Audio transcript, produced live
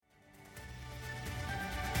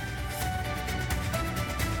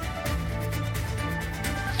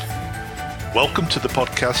Welcome to the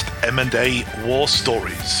podcast M&A War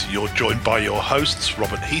Stories. You're joined by your hosts,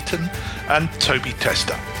 Robert Heaton and Toby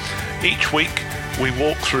Tester. Each week, we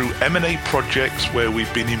walk through M&A projects where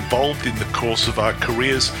we've been involved in the course of our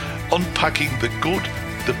careers, unpacking the good,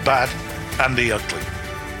 the bad, and the ugly.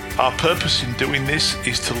 Our purpose in doing this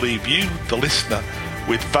is to leave you, the listener,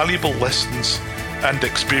 with valuable lessons and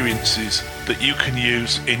experiences that you can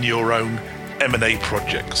use in your own M&A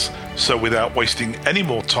projects. So without wasting any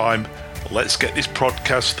more time, let's get this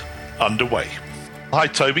podcast underway. Hi,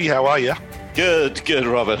 Toby. How are you? Good,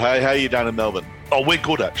 Robert. How are you down in Melbourne? Oh, we're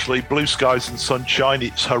good, actually. Blue skies and sunshine.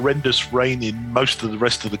 It's horrendous rain in most of the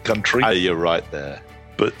rest of the country. Oh, you're right there.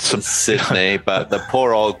 But Sydney, but the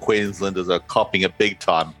poor old Queenslanders are copping it big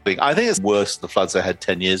time. I think it's worse than the floods they had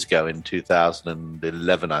 10 years ago in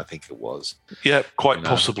 2011, I think it was. Yeah, quite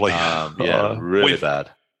possibly. Really bad.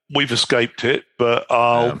 We've escaped it, but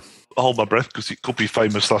I'll hold my breath because it could be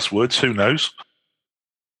famous last words. Who knows?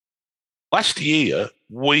 Last year,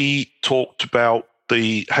 we talked about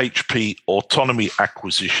the HP Autonomy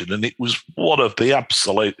acquisition, and it was one of the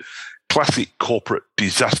absolute classic corporate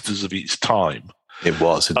disasters of its time. It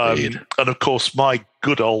was indeed. And of course, my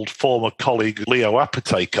good old former colleague, Leo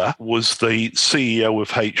Apotheker, was the CEO of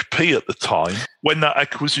HP at the time when that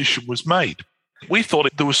acquisition was made. We thought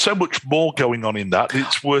there was so much more going on in that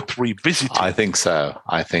it's worth revisiting. I think so.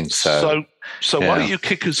 So why don't you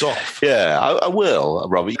kick us off? Yeah, I will,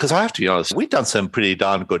 Robbie, because I have to be honest, we've done some pretty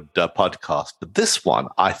darn good podcasts, but this one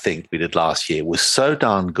I think we did last year was so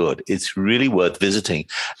darn good. It's really worth visiting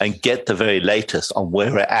and get the very latest on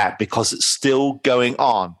where we're at because it's still going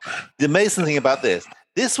on. The amazing thing about this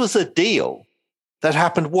was a deal that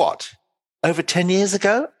happened, over 10 years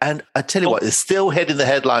ago? And I tell you what, it's still heading the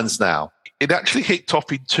headlines now. It actually kicked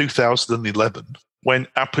off in 2011 when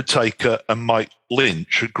Apotheker and Mike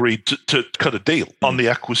Lynch agreed to cut a deal on the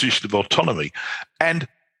acquisition of Autonomy. And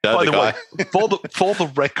by the way, for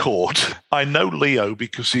the record, I know Leo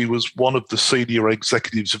because he was one of the senior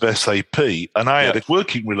executives of SAP, and I had a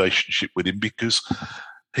working relationship with him because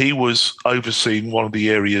he was overseeing one of the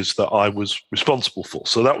areas that I was responsible for.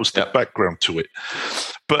 So that was the background to it.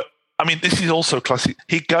 But I mean, this is also classic.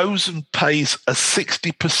 He goes and pays a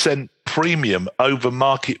 60% premium over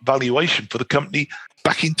market valuation for the company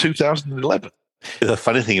back in 2011. The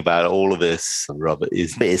funny thing about all of this, Robert,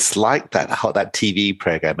 is it's like that TV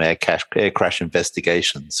program, Air Crash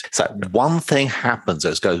Investigations. It's like one thing happens,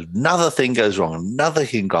 another thing goes wrong, another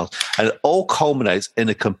thing goes, and it all culminates in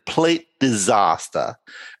a complete disaster,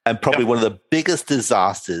 and probably one of the biggest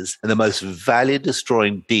disasters and the most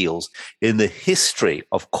value-destroying deals in the history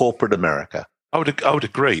of corporate America. I would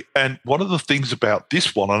agree. And one of the things about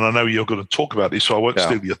this one, and I know you're going to talk about this, so I won't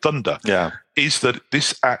steal your thunder, is that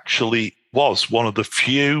this actually was one of the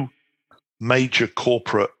few major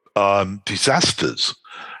corporate disasters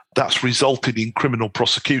that's resulted in criminal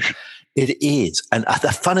prosecution. It is. And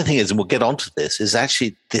the funny thing is, and we'll get onto this, is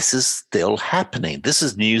actually this is still happening. This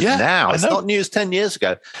is news now. It's not news 10 years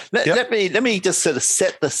ago. Let me just sort of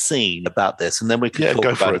set the scene about this, and then we can talk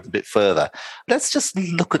about it a bit further. Let's just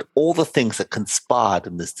look at all the things that conspired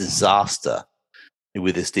in this disaster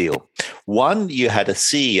with this deal. One, you had a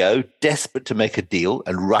CEO desperate to make a deal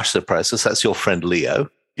and rush the process. That's your friend Leo.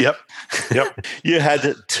 Yep. You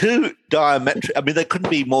had two diametric, they couldn't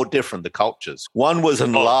be more different, the cultures. One was a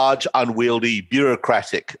large, unwieldy,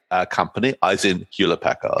 bureaucratic company, as in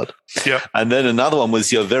Hewlett-Packard. Yep. And then another one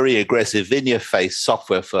was your very aggressive, in-your-face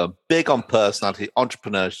software firm, big on personality,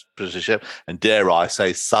 entrepreneurship, and dare I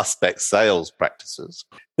say, suspect sales practices.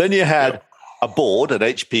 Then you had a board, an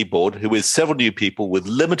HP board, who was several new people with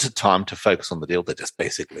limited time to focus on the deal. They just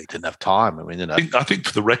basically didn't have time. I think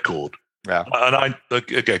for the record, and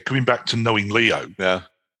coming back to knowing Leo,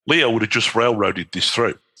 Leo would have just railroaded this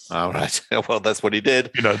through. All right. Well, that's what he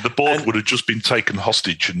did. The board would have just been taken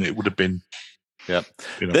hostage, and it would have been. Yeah.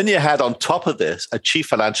 Then you had on top of this a chief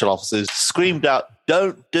financial officer who screamed out,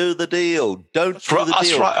 "Don't do the deal! Don't do the deal!"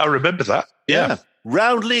 That's right. I remember that. Yeah.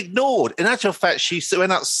 Roundly ignored. In actual fact, she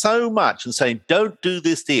went out so much and saying, "Don't do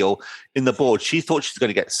this deal" in the board. She thought she was going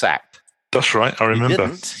to get sacked. That's right. I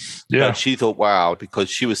remember. Yeah. And she thought, wow, because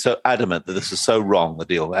she was so adamant that this is so wrong, the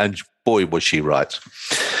deal. And boy, was she right.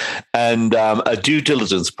 And a due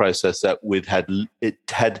diligence process that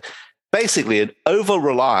had basically an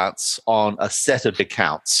over-reliance on a set of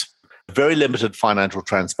accounts, very limited financial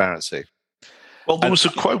transparency. Well, there was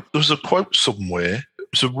a quote somewhere, it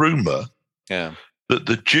was a rumor that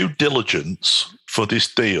the due diligence for this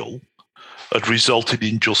deal had resulted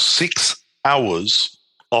in just 6 hours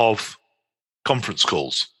of conference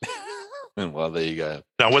calls. Well, there you go.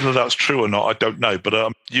 Now, whether that's true or not, I don't know.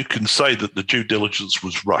 But you can say that the due diligence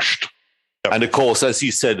was rushed. Yep. And of course, as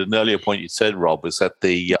you said, an earlier point you said, Rob, was that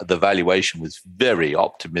the valuation was very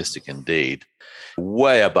optimistic indeed,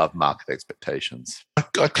 way above market expectations.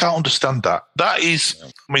 I can't understand that. That is,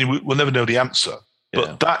 I mean, we'll never know the answer,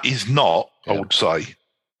 but that is not, I would say,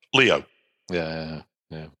 Leo. Yeah.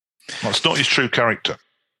 That's not his true character.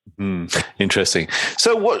 Interesting.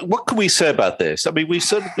 So what can we say about this? I mean, we've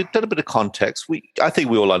sort of done a bit of context. I think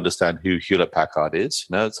we all understand who Hewlett-Packard is.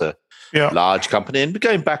 It's a large company, and we're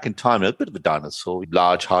going back in time, a bit of a dinosaur,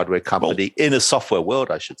 large hardware company in a software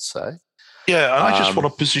world, I should say. Yeah, and I just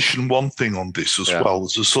want to position one thing on this as well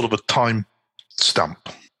as a sort of a time stamp.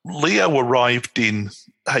 Leo arrived in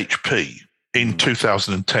HP in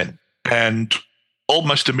 2010 and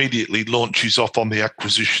almost immediately launches off on the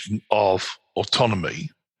acquisition of Autonomy.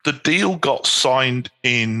 The deal got signed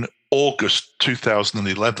in August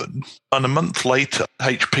 2011, and a month later,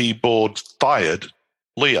 HP board fired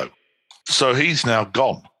Leo. So he's now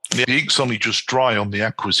gone. The ink's only just dry on the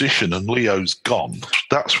acquisition, and Leo's gone.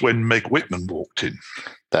 That's when Meg Whitman walked in.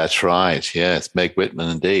 That's right. Yes, Meg Whitman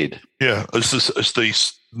indeed. Yeah, as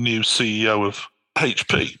the new CEO of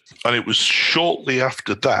HP. And it was shortly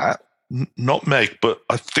after that, not Meg, but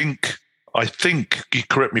I think, you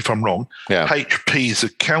correct me if I'm wrong, HP's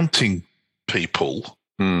accounting people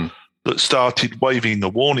that started waving a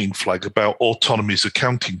warning flag about Autonomy's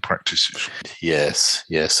accounting practices. Yes.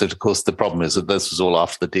 So, of course, the problem is that this was all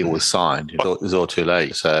after the deal was signed. It was all too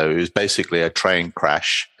late. So it was basically a train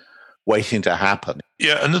crash waiting to happen.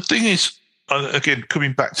 Yeah, and the thing is, again,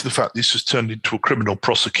 coming back to the fact this has turned into a criminal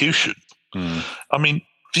prosecution, I mean,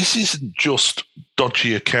 this isn't just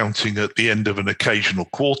dodgy accounting at the end of an occasional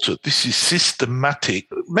quarter. This is systematic.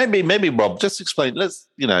 Maybe Rob, just explain.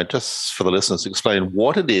 Just for the listeners, explain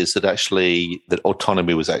what it is that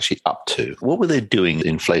Autonomy was actually up to. What were they doing,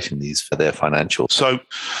 inflating these for their financials? So,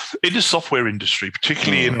 in the software industry,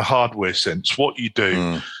 particularly in a hardware sense, what you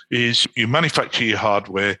do is you manufacture your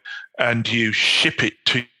hardware and you ship it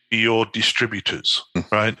to your distributors,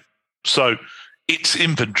 right? So, it's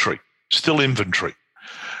inventory, still inventory.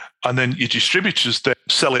 And then your distributors then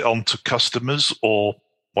sell it on to customers or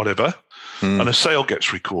whatever, and a sale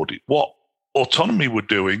gets recorded. What Autonomy were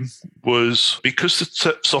doing was, because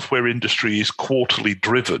the software industry is quarterly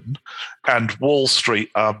driven and Wall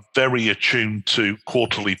Street are very attuned to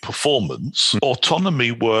quarterly performance,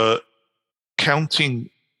 Autonomy were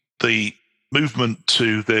counting the movement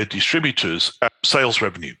to their distributors at sales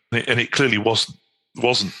revenue. And it clearly wasn't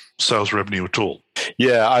sales revenue at all.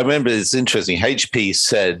 Yeah, I remember it's interesting. HP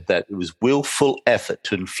said that it was willful effort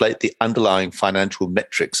to inflate the underlying financial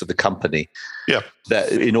metrics of the company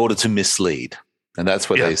that in order to mislead. And that's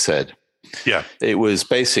what they said. Yeah. It was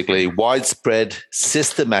basically widespread,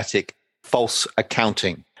 systematic, false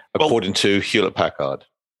accounting, according to Hewlett-Packard.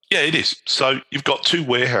 Yeah, it is. So you've got two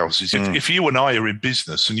warehouses. If you and I are in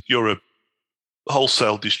business and you're a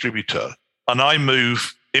wholesale distributor and I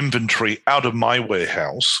move inventory out of my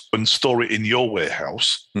warehouse and store it in your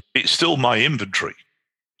warehouse, it's still my inventory.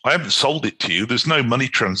 I haven't sold it to you. There's no money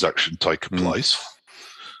transaction taking place.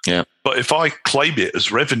 Yeah. But if I claim it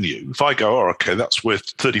as revenue, if I go, okay, that's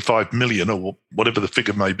worth 35 million or whatever the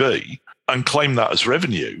figure may be, and claim that as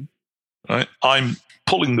revenue, right, I'm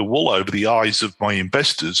pulling the wool over the eyes of my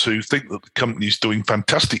investors who think that the company's doing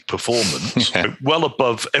fantastic performance, well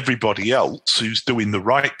above everybody else who's doing the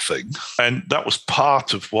right thing. And that was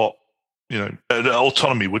part of what,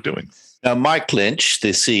 Autonomy were doing. Now, Mike Lynch, the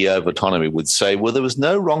CEO of Autonomy, would say, well, there was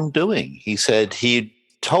no wrongdoing. He said he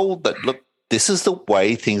told that, look, this is the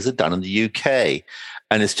way things are done in the UK.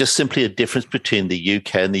 And it's just simply a difference between the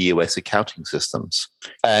UK and the US accounting systems.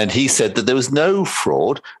 And he said that there was no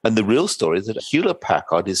fraud. And the real story is that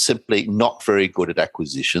Hewlett-Packard is simply not very good at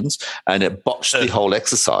acquisitions, and it botched the whole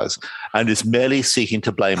exercise and is merely seeking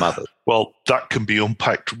to blame others. Well, that can be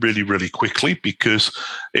unpacked really, really quickly, because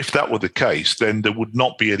if that were the case, then there would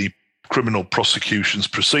not be any criminal prosecutions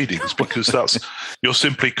proceedings, because you're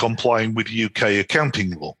simply complying with UK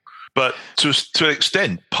accounting law. But to an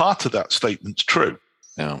extent, part of that statement's true.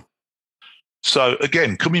 Yeah. So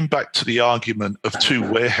again, coming back to the argument of two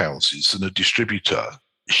warehouses and a distributor,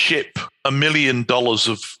 ship $1 million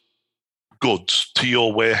of goods to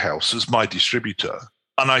your warehouse as my distributor,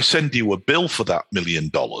 and I send you a bill for that $1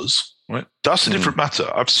 million, right? That's a different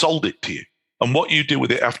matter. I've sold it to you. And what you do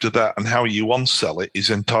with it after that and how you unsell it is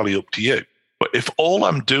entirely up to you. But if all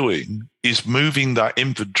I'm doing is moving that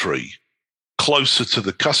inventory closer to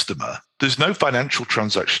the customer, there's no financial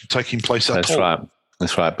transaction taking place at all.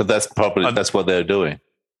 That's right. But that's what they're doing.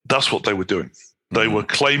 That's what they were doing. They were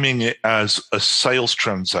claiming it as a sales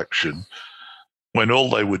transaction when all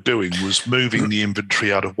they were doing was moving the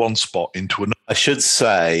inventory out of one spot into another. I should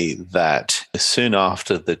say that soon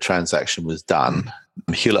after the transaction was done,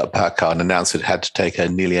 Hewlett-Packard announced it had to take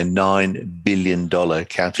nearly a $9 billion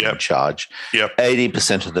accounting charge,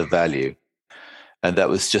 80% of the value. And that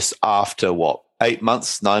was just after, 8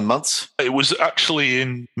 months, 9 months? It was actually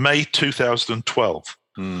in May 2012.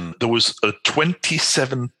 There was a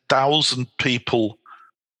 27,000 people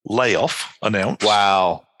layoff announced.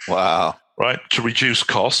 Wow. Right, to reduce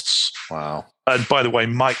costs. Wow. And by the way,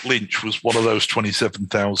 Mike Lynch was one of those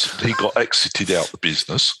 27,000. He got exited out of the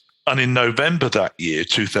business. And in November that year,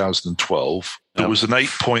 2012, there was an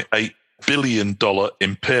 $8.8 billion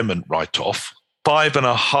impairment write-off,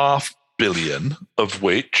 $5.5 billion of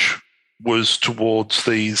which was towards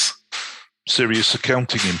these serious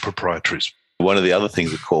accounting improprieties. One of the other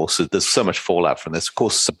things, of course, is there's so much fallout from this. Of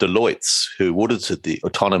course, Deloitte, who audited the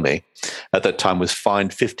Autonomy at that time, was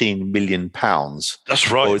fined £15 million.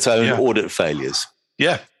 That's right. For its own audit failures.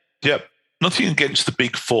 Yeah. Nothing against the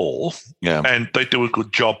Big Four. Yeah. And they do a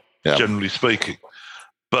good job, generally speaking.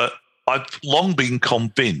 But I've long been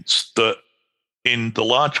convinced that in the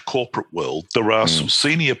large corporate world, there are some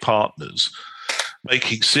senior partners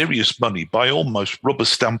making serious money by almost rubber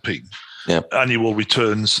stamping annual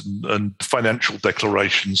returns and financial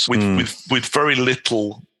declarations with very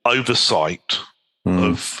little oversight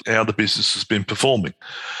of how the business has been performing.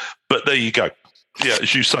 But there you go. Yeah,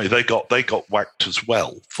 as you say, they got whacked as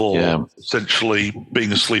well for essentially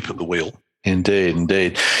being asleep at the wheel.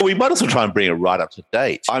 Indeed. We might also try and bring it right up to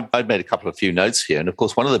date. I've made a few notes here. And of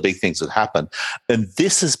course, one of the big things that happened, and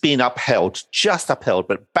this has been just upheld,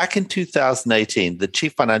 but back in 2018, the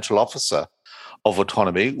chief financial officer of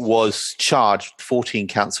Autonomy was charged 14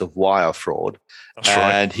 counts of wire fraud. That's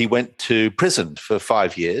right. And he went to prison for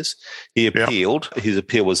 5 years. He appealed. His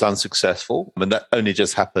appeal was unsuccessful. And that only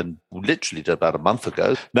just happened literally about a month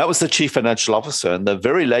ago. That was the chief financial officer. And the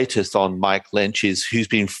very latest on Mike Lynch is who's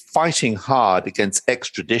been fighting hard against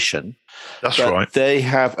extradition. That's right. They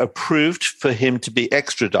have approved for him to be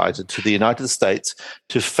extradited to the United States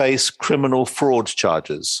to face criminal fraud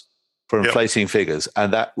charges for inflating figures.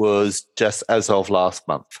 And that was just as of last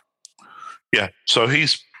month. Yeah. So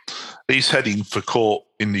he's heading for court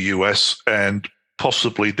in the US and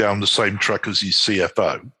possibly down the same track as his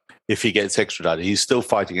CFO. If he gets extradited, he's still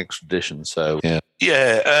fighting extradition. So,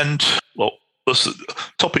 yeah. And, well, that's a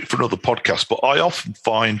topic for another podcast, but I often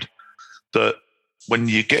find that when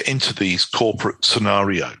you get into these corporate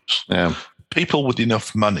scenarios, people with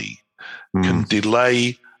enough money can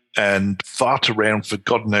delay and fart around for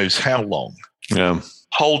God knows how long,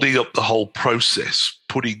 holding up the whole process,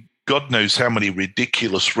 putting God knows how many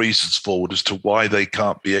ridiculous reasons forward as to why they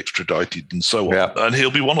can't be extradited and so on. And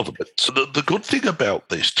he'll be one of them. So the good thing about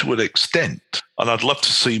this, to an extent, and I'd love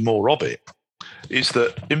to see more of it, is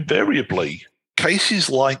that invariably cases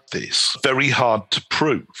like this are very hard to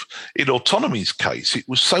prove. In Autonomy's case, it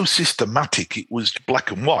was so systematic, it was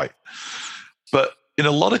black and white. But in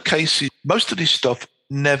a lot of cases, most of this stuff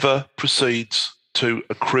never proceeds to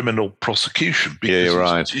a criminal prosecution because you're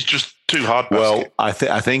right. It's just too hard. Well, I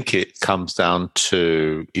think it comes down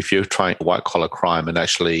to if you're trying white collar crime and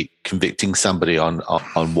actually convicting somebody on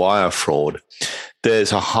wire fraud,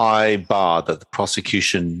 there's a high bar that the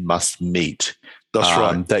prosecution must meet. That's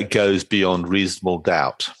right. That goes beyond reasonable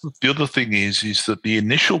doubt. The other thing is that the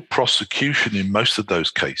initial prosecution in most of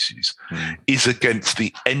those cases is against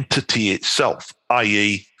the entity itself,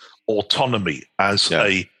 i.e. Autonomy as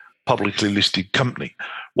a publicly listed company.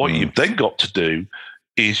 What you've then got to do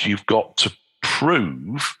is you've got to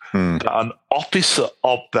prove that an officer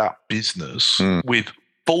of that business with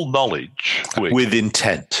full knowledge, with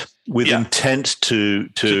intent to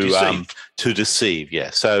deceive.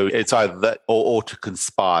 Yeah. So it's either that or to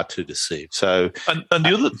conspire to deceive. So and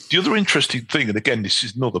the other interesting thing, and again, this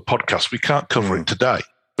is another podcast, we can't cover it today,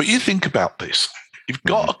 but you think about this. You've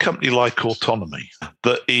got a company like Autonomy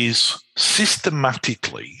that is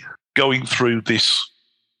systematically going through this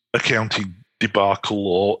accounting debacle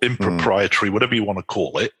or impropriety, whatever you want to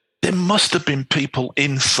call it. There must have been people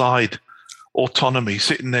inside Autonomy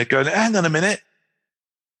sitting there going, hang on a minute.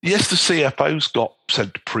 Yes, the CFO's got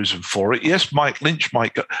sent to prison for it. Yes, Mike Lynch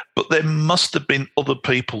might go, but there must have been other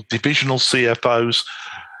people, divisional CFOs,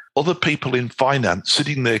 other people in finance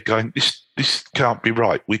sitting there going, this can't be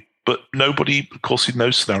right. But nobody, of course, in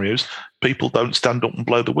those scenarios, people don't stand up and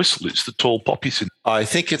blow the whistle. It's the tall poppies. I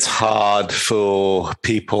think it's hard for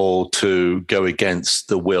people to go against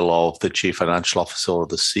the will of the chief financial officer or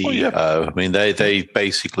the CEO. I mean, they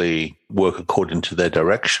basically work according to their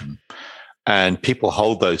direction. And people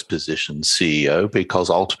hold those positions, CEO, because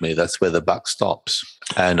ultimately that's where the buck stops.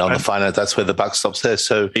 And on the finance, that's where the buck stops there.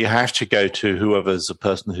 So you have to go to whoever's the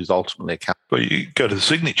person who's ultimately accountable. Well, you go to the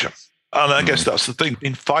signature. And I guess that's the thing.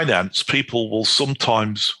 In finance, people will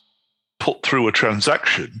sometimes put through a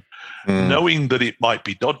transaction knowing that it might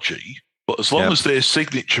be dodgy, but as long as their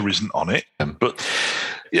signature isn't on it. But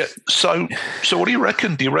yeah, so what do you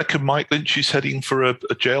reckon? Do you reckon Mike Lynch is heading for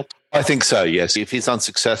a jail? I think so, yes. If he's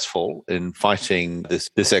unsuccessful in fighting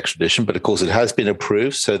this extradition, but of course it has been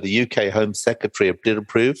approved. So the UK Home Secretary did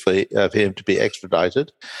approve for him to be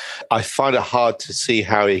extradited. I find it hard to see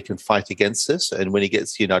how he can fight against this. And when he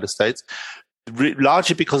gets to the United States,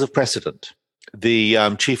 largely because of precedent. The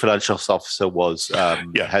chief financial officer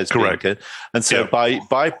has correct, been, and so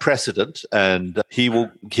by precedent, and he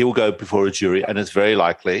will go before a jury, and it's very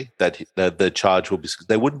likely that the charge will be.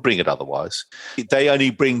 They wouldn't bring it otherwise. They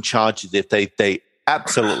only bring charges if they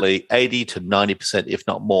absolutely 80 to 90%, if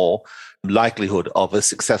not more, likelihood of a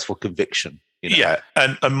successful conviction. Yeah,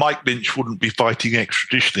 and Mike Lynch wouldn't be fighting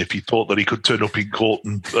extradition if he thought that he could turn up in court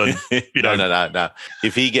and No.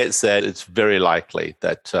 If he gets there, it's very likely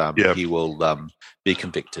that he will be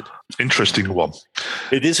convicted. Interesting one.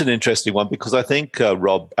 It is an interesting one because I think,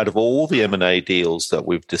 Rob, out of all the M&A deals that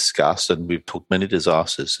we've discussed, and we've talked many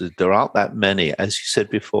disasters, there aren't that many, as you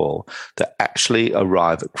said before, that actually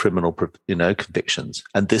arrive at criminal, convictions.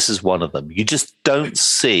 And this is one of them. You just don't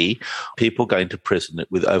see people going to prison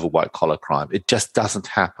over white-collar crime. It just doesn't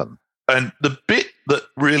happen. And the bit that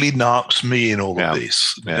really narks me in all of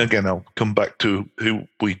this, again, I'll come back to who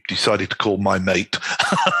we decided to call my mate,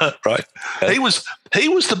 right? He was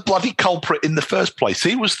the bloody culprit in the first place.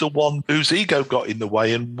 He was the one whose ego got in the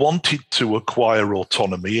way and wanted to acquire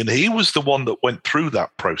autonomy. And he was the one that went through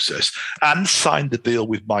that process and signed the deal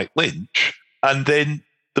with Mike Lynch. And then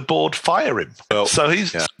the board fire him. Well, so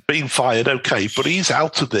he's being fired, okay, but he's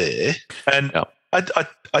out of there. And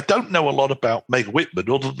I don't know a lot about Meg Whitman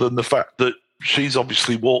other than the fact that she's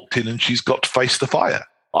obviously walked in and she's got to face the fire.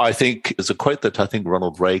 I think there's a quote that I think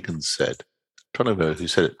Ronald Reagan said. I'm trying to remember who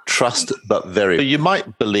said it. Trust but very. You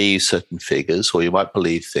might believe certain figures or you might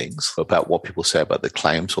believe things about what people say about the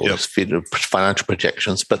claims or financial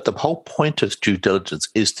projections, but the whole point of due diligence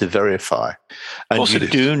is to verify. And you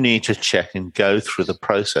do need to check and go through the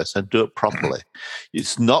process and do it properly.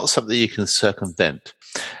 It's not something you can circumvent.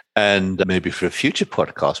 And maybe for a future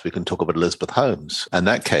podcast, we can talk about Elizabeth Holmes and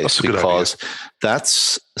that case, because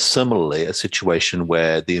that's similarly a situation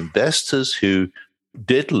where the investors who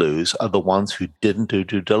did lose are the ones who didn't do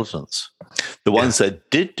due diligence. The ones that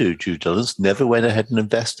did do due diligence never went ahead and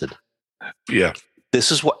invested. Yeah.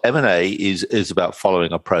 This is what M&A is about,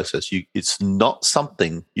 following a process. It's not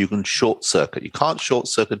something you can short circuit. You can't short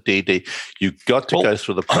circuit DD. You've got to go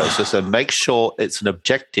through the process and make sure it's an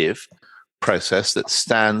objective process that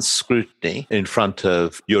stands scrutiny in front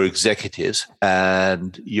of your executives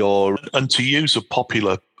and to use a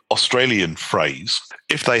popular Australian phrase,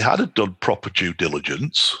 if they had done proper due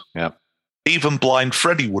diligence, even blind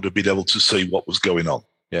Freddie would have been able to see what was going on.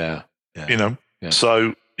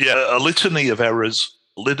 So a litany of errors,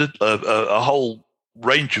 a whole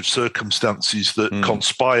range of circumstances that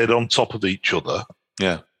conspired on top of each other.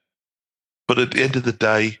 But at the end of the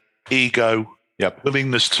day, ego,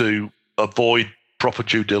 willingness to avoid proper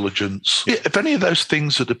due diligence. If any of those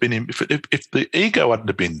things had been in, if the ego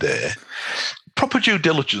hadn't been there, proper due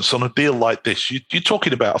diligence on a deal like this, you're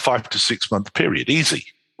talking about a 5 to 6 month period, easy.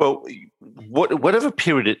 Well, whatever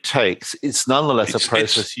period it takes, it's nonetheless a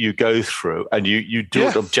process you go through, and you do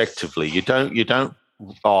it objectively. You don't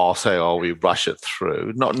we rush it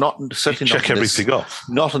through. Not certainly check everything off.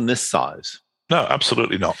 Not on this size. No,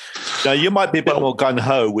 absolutely not. Now, you might be a bit more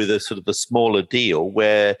gung-ho with a sort of a smaller deal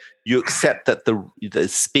where you accept that the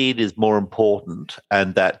speed is more important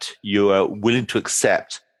and that you are willing to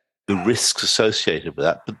accept the risks associated with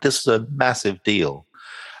that. But this is a massive deal,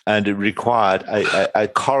 and it required a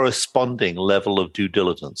corresponding level of due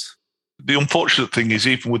diligence. The unfortunate thing is,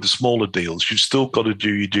 even with the smaller deals, you've still got to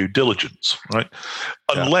do your due diligence, right?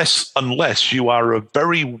 Unless you are a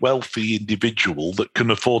very wealthy individual that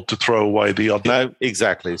can afford to throw away the odd. No,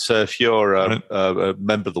 exactly. So if you're a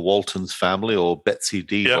member of the Waltons family or Betsy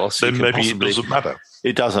DeVos, then maybe it doesn't matter.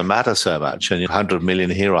 It doesn't matter so much, and 100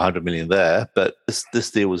 million here or 100 million there. But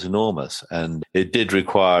this deal was enormous, and it did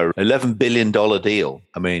require $11 billion deal.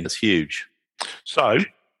 I mean, it's huge. So,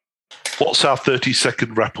 what's our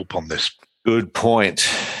 30-second wrap-up on this? Good point.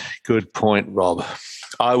 Good point, Rob.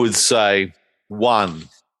 I would say, 1,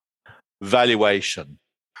 valuation.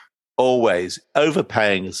 Always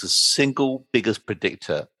overpaying is the single biggest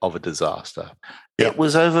predictor of a disaster. It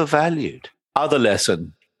was overvalued. Other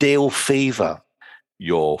lesson, deal fever,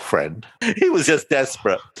 your friend. He was just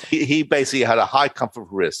desperate. He basically had a high comfort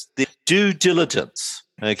risk. The due diligence,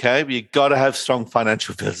 okay? You've got to have strong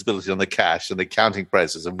financial visibility on the cash and the accounting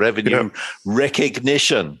process and revenue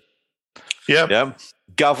recognition. Yeah.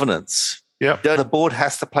 Governance. Yeah. The board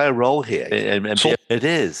has to play a role here. And it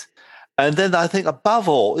is. And then I think above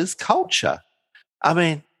all is culture. I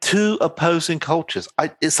mean, two opposing cultures.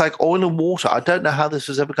 It's like oil and water. I don't know how this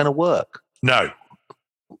is ever going to work. No.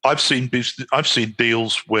 I've seen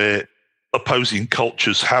deals where opposing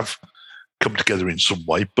cultures have come together in some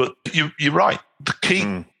way, but you're right. The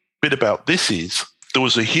key bit about this is there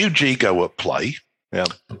was a huge ego at play. Yeah.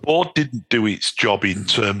 The board didn't do its job in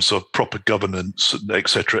terms of proper governance,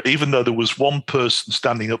 etc. Even though there was one person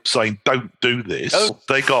standing up saying, "Don't do this,"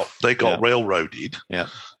 they got railroaded. Yeah.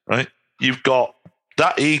 Right. You've got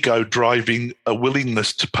that ego driving a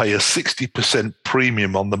willingness to pay a 60%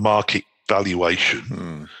 premium on the market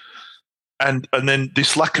valuation, and then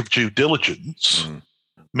this lack of due diligence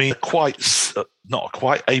means not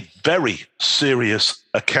quite a very serious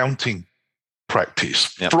accounting practice.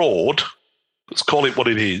 Fraud, let's call it what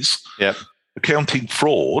it is. Accounting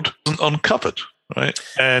fraud isn't uncovered, right?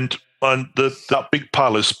 And that big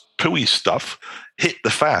pile of pooey stuff hit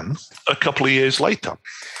the fan a couple of years later.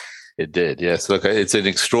 It did, yes. Look, it's an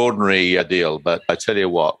extraordinary deal, but I tell you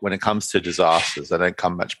what, when it comes to disasters, they don't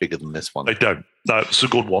come much bigger than this one. They don't. No, it's a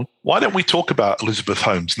good one. Why don't we talk about Elizabeth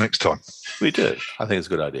Holmes next time? We do. I think it's a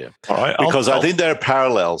good idea. All right. Because I think there are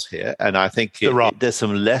parallels here, and I think there's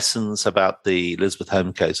some lessons about the Elizabeth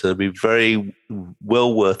Holmes case that will be very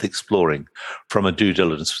well worth exploring from a due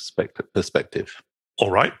diligence perspective. All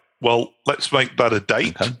right. Well, let's make that a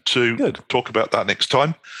date to talk about that next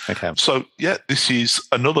time. Okay. So, this is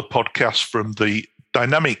another podcast from the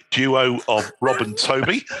dynamic duo of Rob and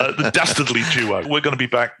Toby, the dastardly duo. We're going to be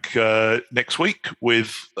back next week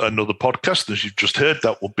with another podcast. As you've just heard,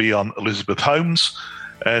 that will be on Elizabeth Holmes.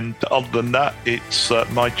 And other than that, it's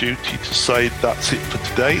my duty to say that's it for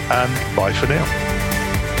today, and bye for now.